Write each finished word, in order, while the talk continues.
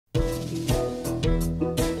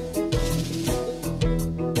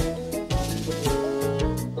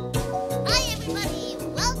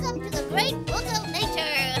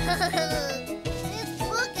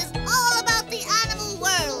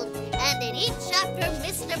after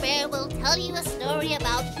Mr. Bear will tell you a story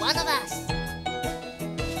about one of us.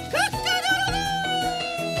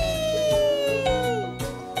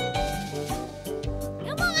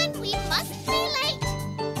 Come on, we must be late.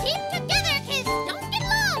 Keep together, kids. Don't get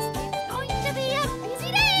lost. It's going to be a busy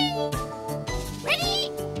day. Ready?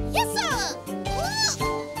 Yes, sir.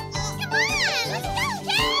 Come on, let's go,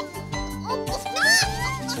 kids.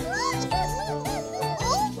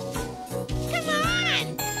 Come on.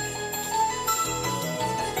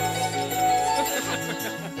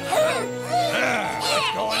 What's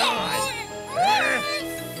going on?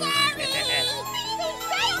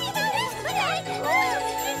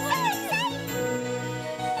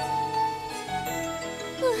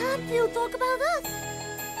 Perhaps you'll talk about us.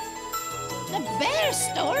 The bear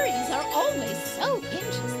stories are always so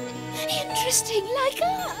interesting. Interesting like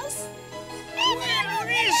us. Where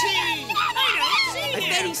is he? I don't see him. I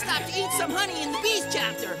bet he stopped to eat some honey in the bees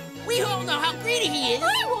chapter. We all know how greedy he is.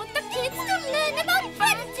 I want the kids to learn about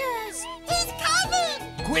predators. He's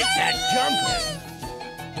coming. Quit that jumping!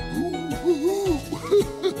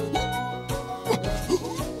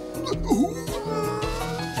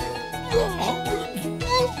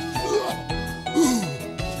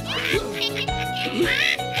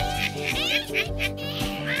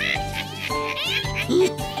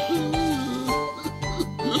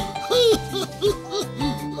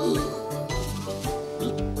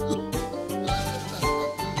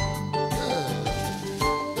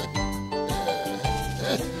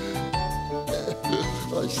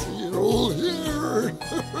 I see it all here.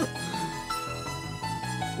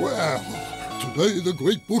 Well, today the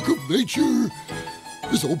great book of nature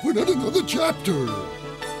is open at another chapter.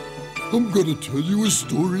 I'm gonna tell you a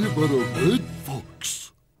story about a red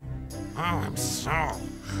fox. Oh, I'm so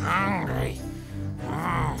hungry.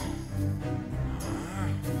 Oh.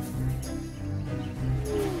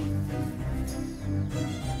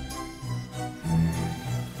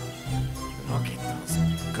 Look at those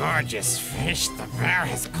gorgeous fish the bear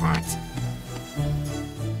has caught.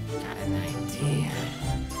 Got an idea.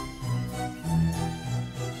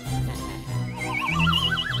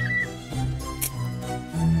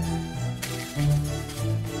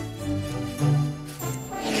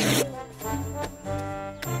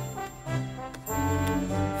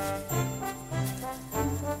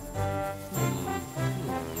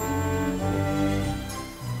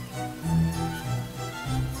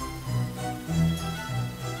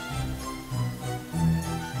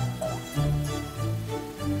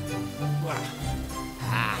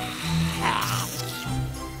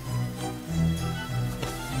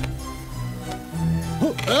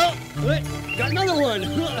 Got another one.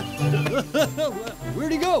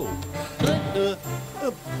 Where'd he go?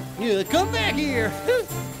 Yeah, come back here.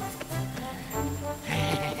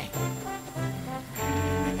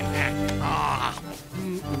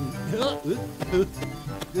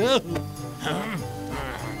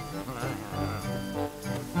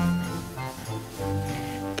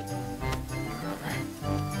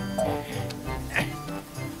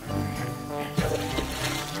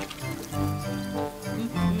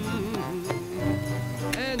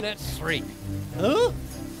 And that's three. Huh?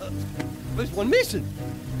 There's one missing.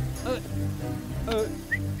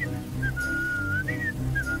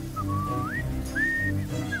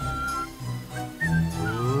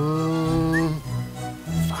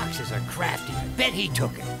 Foxes are crafty. I bet he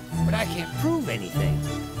took it. But I can't prove anything.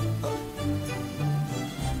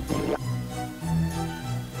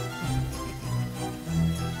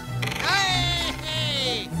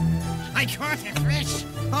 Hey! I caught a fish.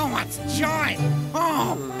 Oh, what joy!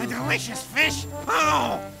 Oh, a delicious fish!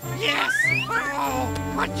 Oh, yes! Oh,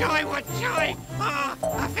 what joy! What joy! Oh,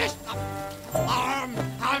 a fish!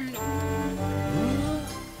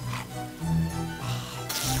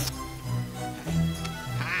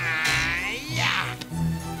 Yeah!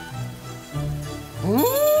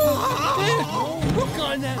 Hook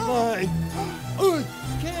on that line.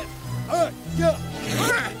 Can't.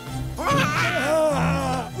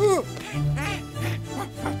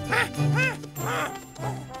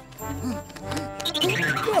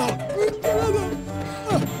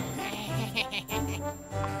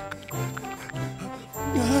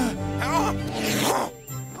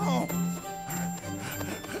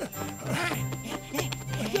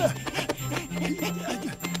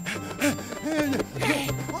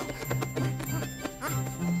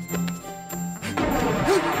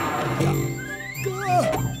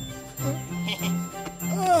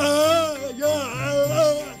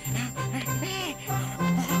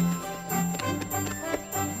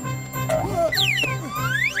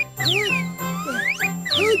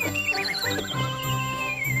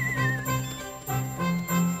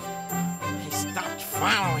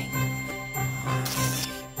 following.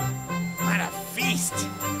 What a feast!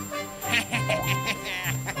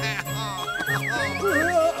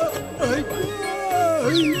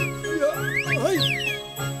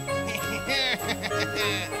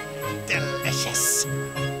 Delicious.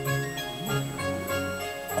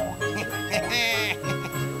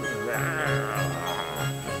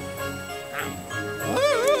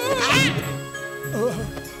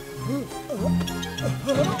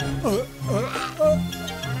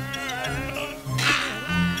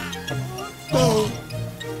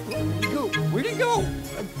 Where'd he go?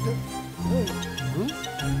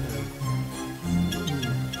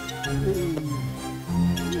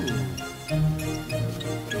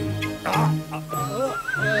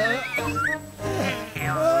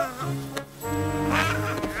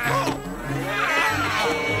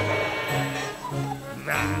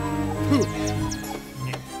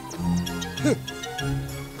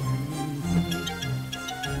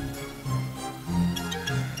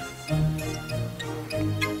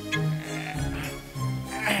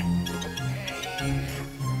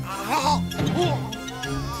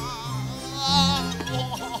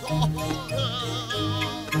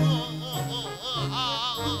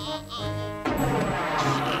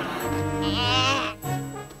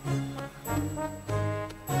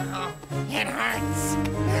 It hurts.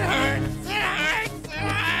 It hurts. It hurts. It hurts.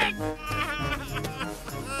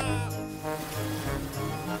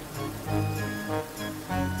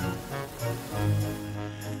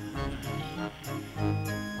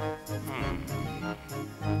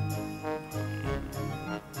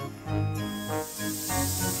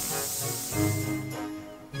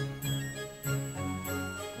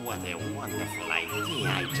 What a wonderful idea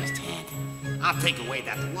I just had. I'll take away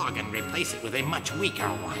that log and replace it with a much weaker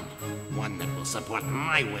one. One that will support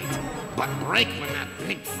my weight, but break when that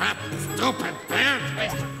big, fat, stupid bear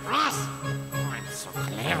tries to cross. Oh, I'm so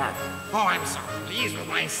clever. Oh, I'm so pleased with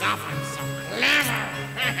myself. I'm so clever.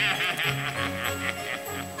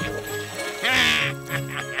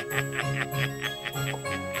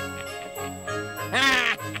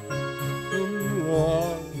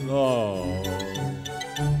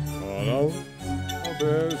 A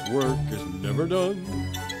bear's work is never done.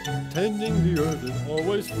 Tending the earth is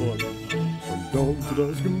always fun. From dawn to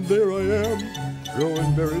dusk, and there I am,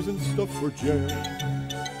 growing berries and stuff for jam.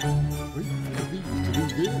 Wait for the bees to do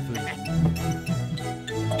their thing.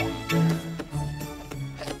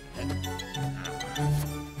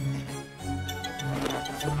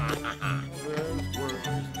 A bear's work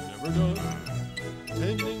is never done.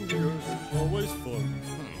 Tending the earth is always fun.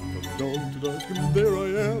 From dawn to dusk, and there I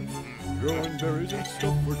am, growing berries and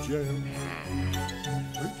stuff for jam.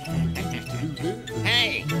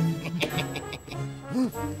 Hey!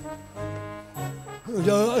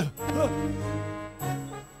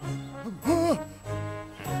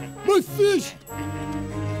 My fish!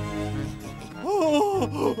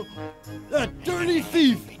 Oh, that dirty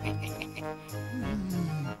thief!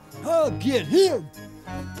 I'll get him!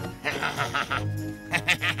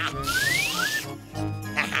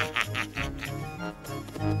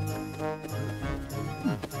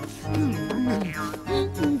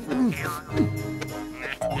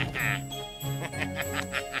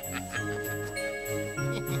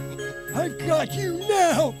 I've got you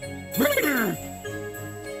now!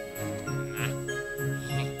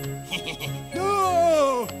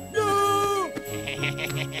 No! No!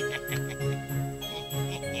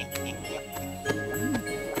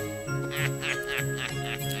 Oh!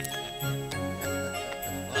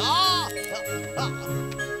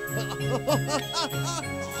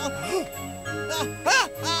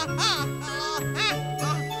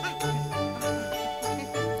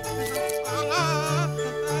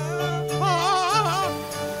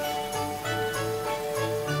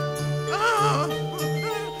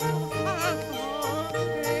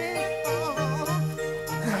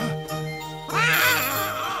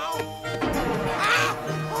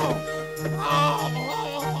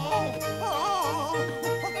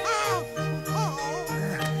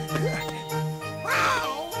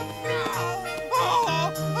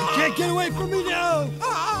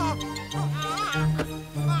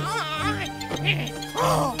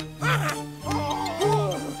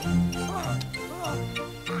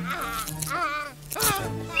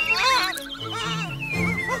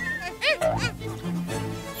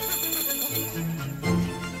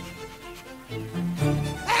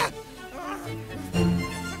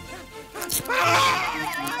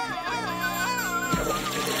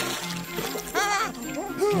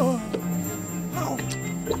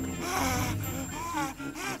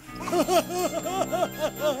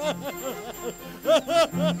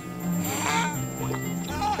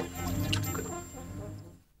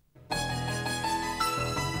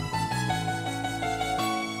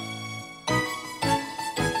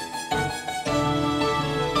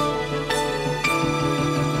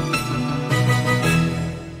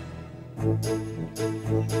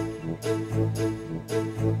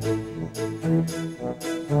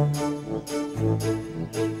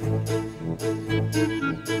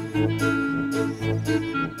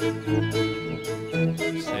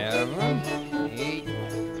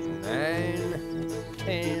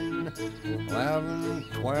 11,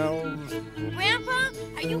 12. Grandpa,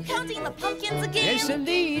 are you counting the pumpkins again? Yes,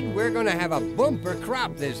 indeed. We're gonna have a bumper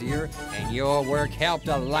crop this year, and your work helped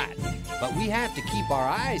a lot. But we have to keep our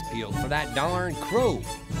eyes peeled for that darn crow.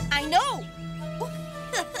 I know.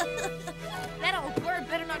 That old bird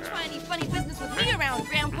better not try any funny business with me around,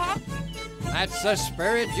 Grandpa. That's the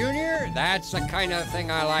spirit, Junior. That's the kind of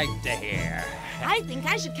thing I like to hear. I think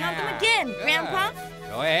I should count them again, Grandpa.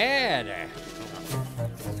 Go ahead.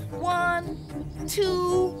 1,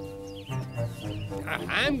 2.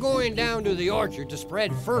 I'm going down to the orchard to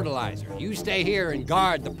spread fertilizer. You stay here and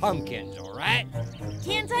guard the pumpkins, all right?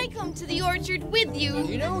 Can't I come to the orchard with you?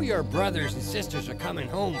 You know your brothers and sisters are coming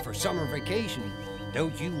home for summer vacation.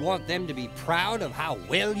 Don't you want them to be proud of how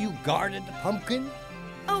well you guarded the pumpkin?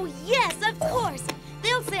 Oh, yes, of course.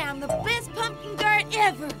 They'll say I'm the best pumpkin guard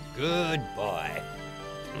ever. Good boy.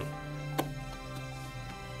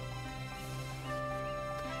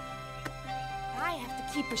 I have to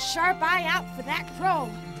keep a sharp eye out for that crow.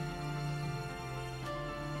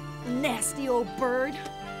 Nasty old bird.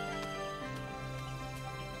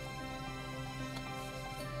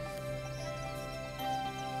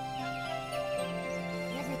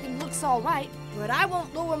 Everything looks all right, but I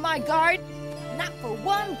won't lower my guard. Not for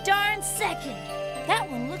one darn second. That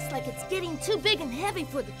one looks like it's getting too big and heavy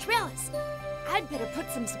for the trellis. I'd better put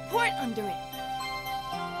some support under it.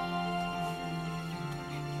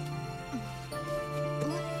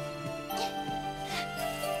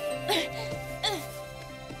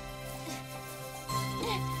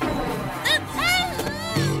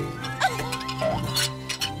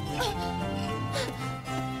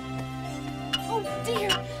 Oh dear,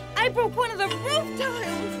 I broke one of the roof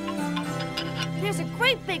tiles. There's a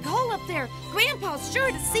great big hole up there. Grandpa's sure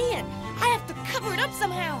to see it. I have to cover it up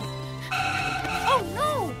somehow. Oh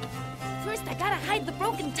no! First I gotta hide the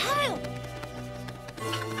broken tile.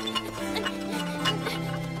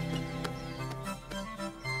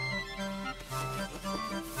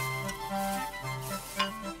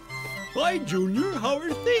 Hi, Junior. How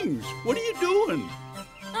are things? What are you doing?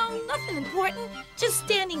 Oh, nothing important. Just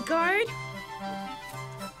standing guard.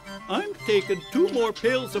 I'm taking 2 more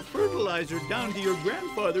pails of fertilizer down to your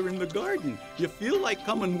grandfather in the garden. You feel like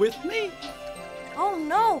coming with me? Oh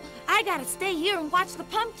no! I gotta stay here and watch the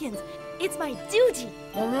pumpkins. It's my duty.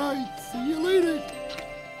 All right, see you later.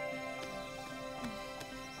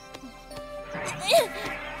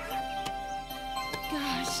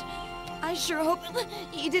 Gosh, I sure hope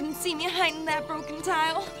you didn't see me hiding that broken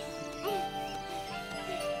tile.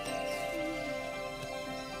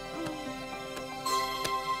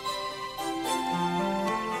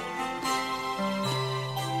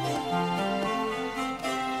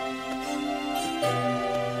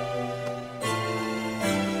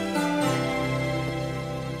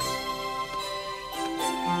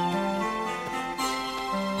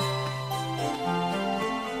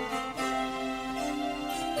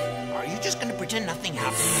 Are you just gonna pretend nothing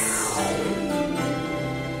happened?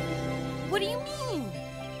 What do you mean?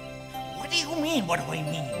 What do you mean, what do I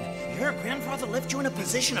mean? Your grandfather left you in a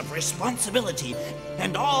position of responsibility,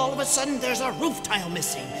 and all of a sudden there's a roof tile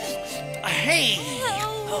missing. Hey!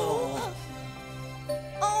 Oh.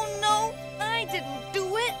 Oh no, I didn't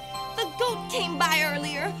do it. The goat came by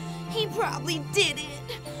earlier. He probably did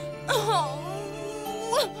it. Oh.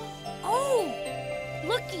 Oh,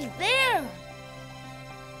 looky there.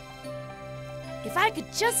 If I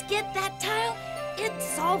could just get that tile, it'd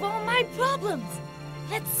solve all my problems.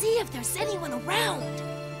 Let's see if there's anyone around.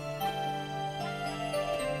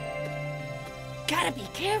 Gotta be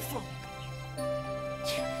careful.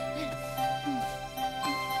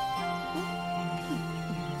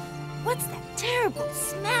 What's that terrible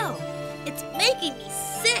smell? It's making me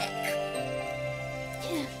sick.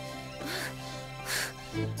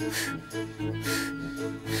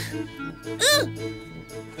 Ugh!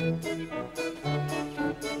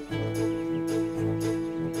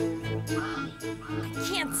 I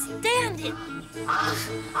can't stand it.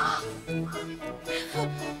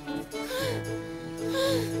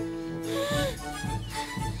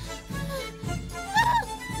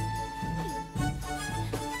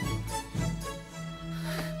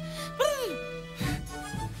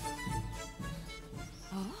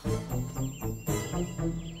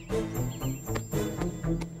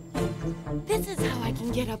 This is how I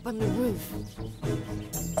can get up on the roof.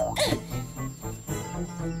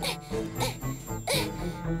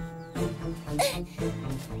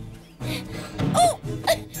 Oh!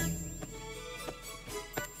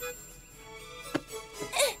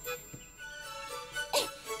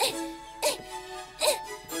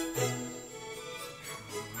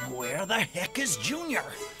 Where the heck is Junior?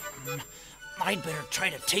 I'd better try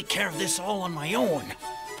to take care of this all on my own.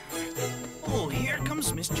 Oh, here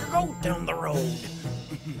comes Mr. Goat down the road.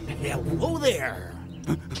 Hello there.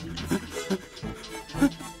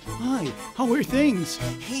 Hi, how are things?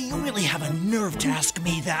 Hey, you really have a nerve to ask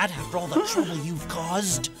me that after all the trouble you've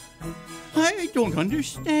caused. I don't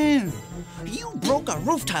understand. You broke a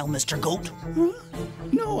roof tile, Mr. Goat. Huh?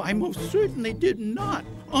 No, I most certainly did not.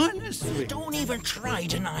 Honestly. Don't even try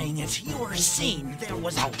denying it. You were seen. There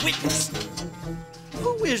was a witness.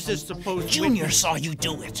 Who is this supposed Junior witness? saw you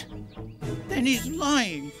do it. Then he's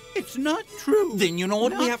lying. It's not true. Then you know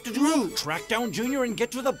what we Not have to true. do? Track down Junior and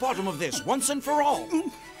get to the bottom of this once and for all.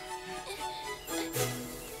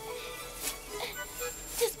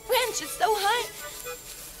 This branch is so high,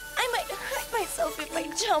 I might hurt myself if I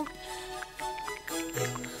jump.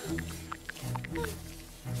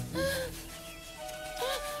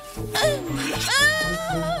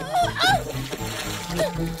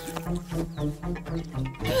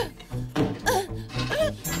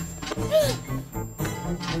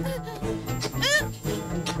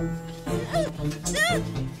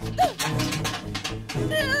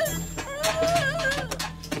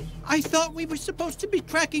 I thought we were supposed to be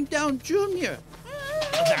tracking down Junior.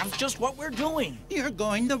 That's just what we're doing. You're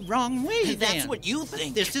going the wrong way, then. That's what you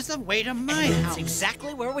think. This is the way to my That's house.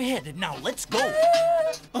 exactly where we're headed. Now, let's go.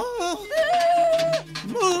 Oh!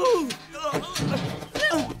 Move!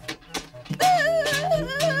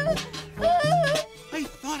 I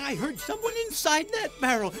thought I heard someone inside that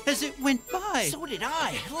barrel as it went by. So did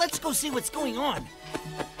I. Let's go see what's going on.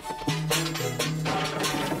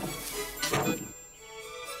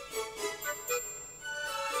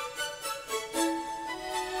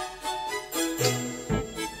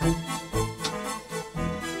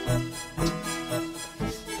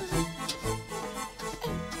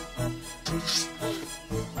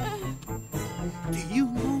 Do you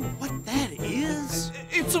know what that is?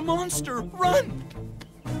 It's a monster. Run!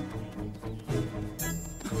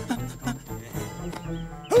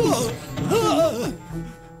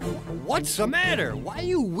 What's the matter? Why are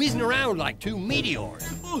you whizzing around like two meteors?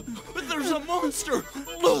 But there's a monster.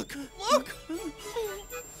 Look! Look!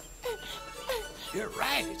 You're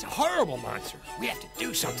right. It's a horrible monster. We have to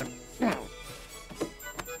do something.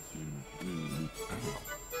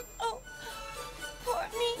 Oh, poor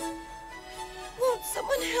me. Won't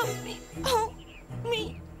someone help me? Oh,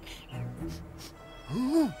 me.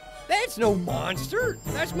 That's no monster.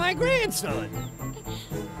 That's my grandson.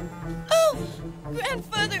 Oh,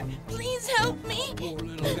 grandfather, please help me. Poor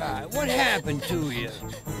little guy. What happened to you?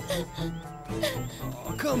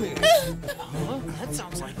 Oh, come here. That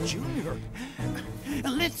sounds like Junior.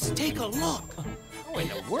 Let's take a look. How in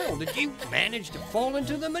the world did you manage to fall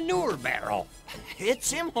into the manure barrel?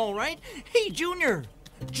 It's him, all right. Hey, Junior.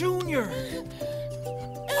 Junior.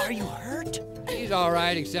 Are you hurt? He's all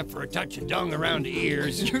right, except for a touch of dung around the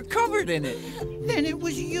ears. You're covered in it. Then it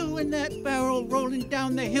was you in that barrel rolling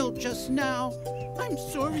down the hill just now. I'm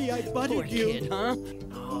sorry I butted Poor you. kid, huh?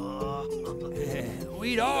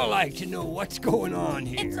 We'd all like to know what's going on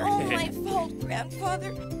here. It's all my fault,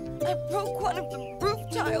 grandfather. I broke one of the roof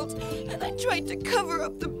tiles, and I tried to cover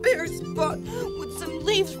up the bare spot with some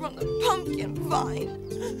leaves from the pumpkin vine.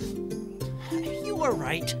 You were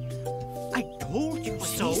right. I told you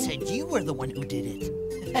so. He said you were the one who did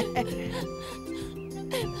it.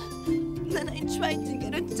 Then I tried to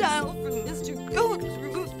get a tile from Mr. Goat's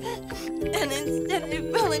roof, and instead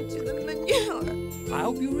I fell into the manure. I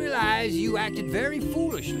hope you realize you acted very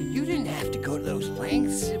foolishly. You didn't have to go to those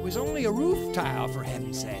lengths. It was only a roof tile, for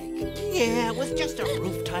heaven's sake. Yeah, it was just a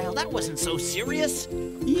roof tile. That wasn't so serious.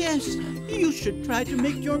 Yes, you should try to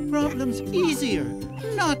make your problems easier,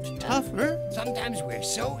 not tougher. Sometimes we're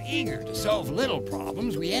so eager to solve little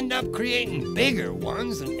problems, we end up creating bigger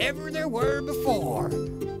ones than ever there were before.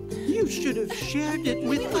 You should have shared it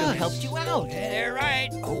with us. Helped you out. Yeah, they're right.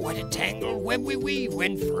 Oh, what a tangled web we weave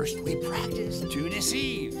when first we practice to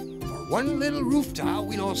deceive. For one little roof tile,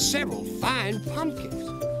 we know several fine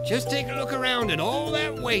pumpkins. Just take a look around at all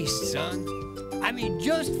that waste, son. I mean,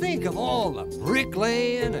 just think of all the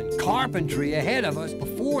bricklaying and carpentry ahead of us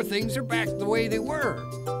before things are back the way they were.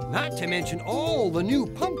 Not to mention all the new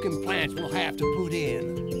pumpkin plants we'll have to put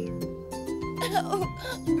in. Oh,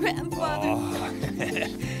 grandfather. Oh,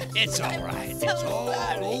 it's all right. so It's all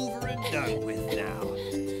sorry. over and done with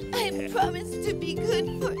now. I promise to be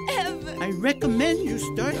good forever. I recommend you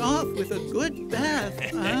start off with a good bath,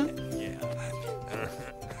 huh?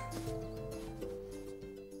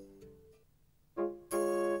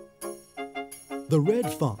 The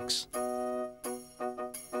Red Fox.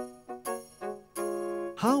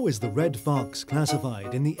 How is the red fox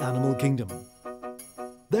classified in the animal kingdom?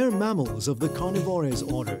 They're mammals of the carnivores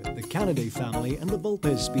order, the Canidae family, and the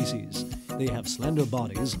Vulpes species. They have slender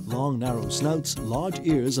bodies, long narrow snouts, large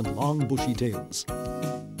ears, and long bushy tails.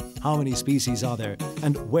 How many species are there,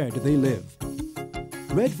 and where do they live?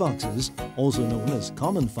 Red foxes, also known as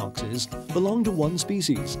common foxes, belong to one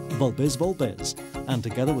species, Vulpes vulpes, and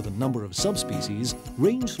together with a number of subspecies,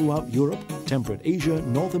 range throughout Europe, temperate Asia,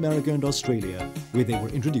 North America, and Australia, where they were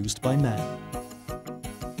introduced by man.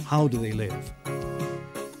 How do they live?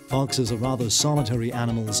 Foxes are rather solitary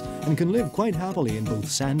animals and can live quite happily in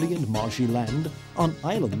both sandy and marshy land, on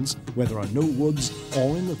islands where there are no woods,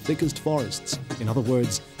 or in the thickest forests. In other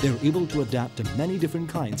words, they're able to adapt to many different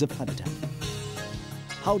kinds of habitat.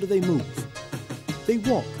 How do they move? They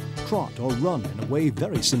walk, trot, or run in a way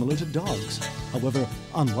very similar to dogs. However,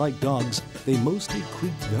 unlike dogs, they mostly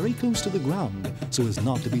creep very close to the ground so as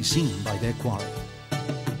not to be seen by their quarry.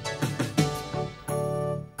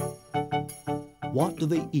 What do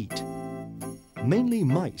they eat? Mainly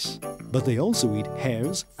mice, but they also eat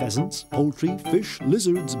hares, pheasants, poultry, fish,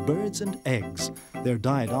 lizards, birds, and eggs. Their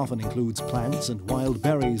diet often includes plants and wild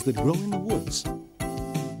berries that grow in the woods.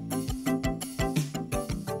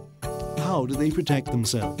 How do they protect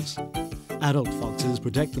themselves? Adult foxes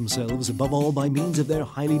protect themselves above all by means of their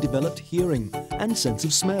highly developed hearing and sense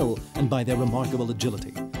of smell, and by their remarkable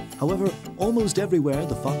agility. However, almost everywhere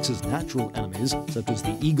the fox's natural enemies, such as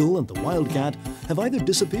the eagle and the wildcat, have either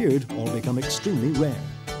disappeared or become extremely rare.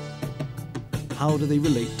 How do they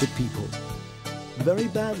relate to people? Very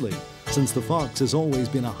badly, since the fox has always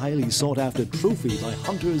been a highly sought-after trophy by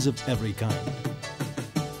hunters of every kind.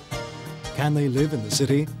 Can they live in the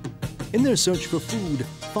city? In their search for food,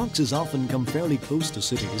 foxes often come fairly close to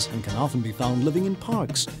cities and can often be found living in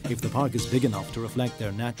parks if the park is big enough to reflect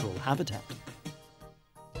their natural habitat.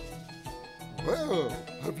 Well,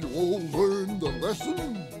 have you all learned the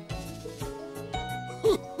lesson?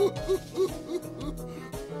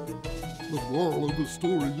 The moral of the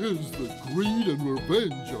story is that greed and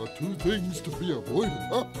revenge are two things to be avoided.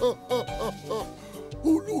 Oh,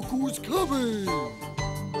 look who's coming!